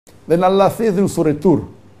Then Allah says in Surah Tur,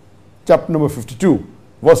 chapter number 52,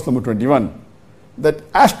 verse number 21, that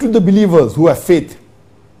as to the believers who have faith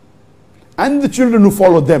and the children who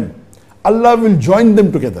follow them, Allah will join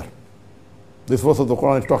them together. This verse of the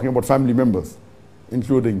Quran is talking about family members,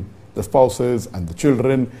 including the spouses and the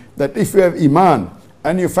children, that if you have Iman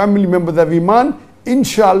and your family members have Iman,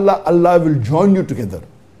 inshallah, Allah will join you together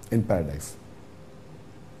in paradise.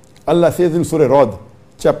 Allah says in Surah Rad,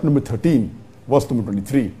 chapter number 13, verse number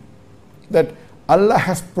 23, that Allah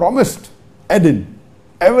has promised Eden,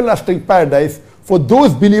 everlasting paradise, for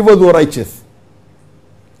those believers who are righteous,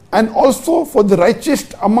 and also for the righteous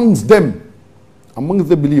amongst them, amongst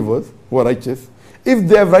the believers who are righteous, if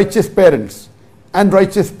they have righteous parents and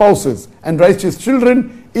righteous spouses and righteous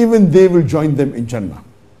children, even they will join them in Jannah.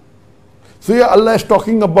 So here Allah is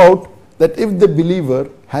talking about that if the believer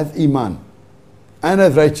has Iman and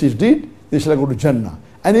has righteous deed, they shall go to Jannah,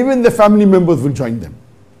 and even the family members will join them.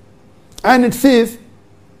 And it says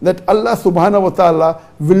that Allah subhanahu wa ta'ala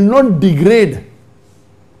will not degrade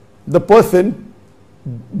the person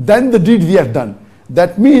than the deeds he has done.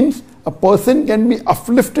 That means a person can be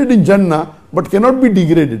uplifted in Jannah but cannot be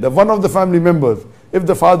degraded. One of the family members, if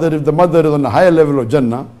the father, if the mother is on a higher level of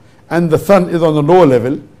Jannah and the son is on a lower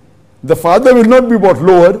level, the father will not be brought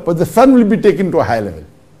lower, but the son will be taken to a higher level.